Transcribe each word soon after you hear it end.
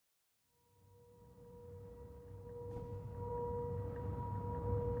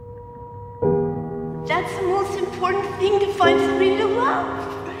That's the most important thing, to find somebody to love,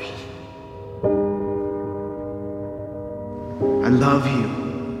 right? I love you.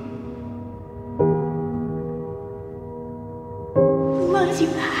 Who loves you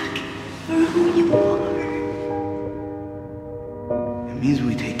back for who you are? It means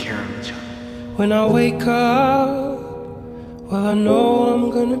we take care of each other. When I wake up, well, I know I'm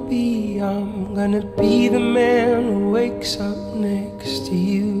gonna be the man who wakes up next to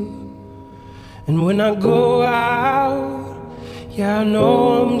you. And when I go out, yeah, I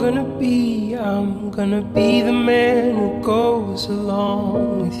know I'm gonna be the man who goes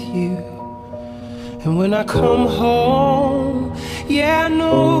along with you. And when I come home, yeah, I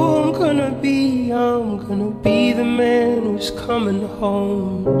know I'm gonna be the man who's coming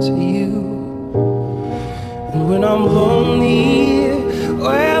home to you. And when I'm lonely,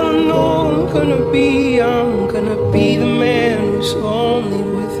 well, I know I'm gonna be the man who's lonely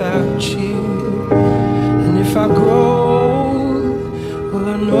without you. And if I grow old, well,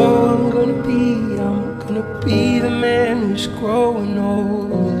 I know I'm gonna be the man who's growing old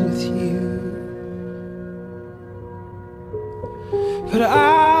with you. But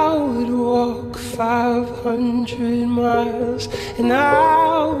I would walk 500 miles, and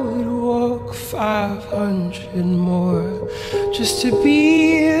I would walk 500 more, just to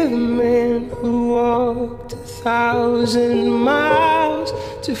be the man who walked 1,000 miles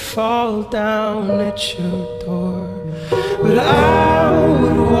to fall down at your door. But I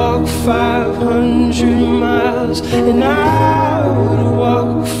would walk 500 miles, and I would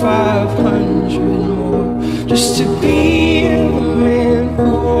walk 500 more, just to be the man who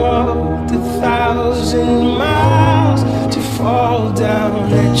walked 1,000 miles to fall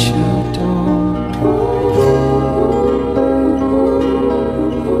down at your door.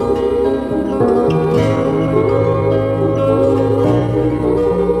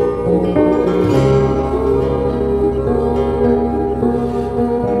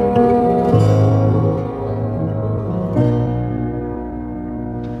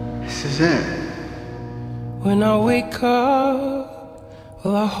 This is it. When I wake up,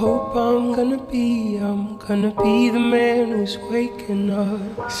 well, I hope I'm gonna be the man who's waking up.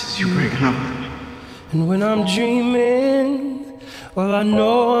 This is you breaking up with me. And when I'm dreaming, well, I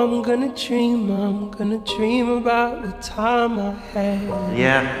know I'm gonna dream about the time I had.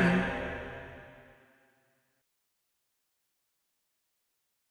 Yeah.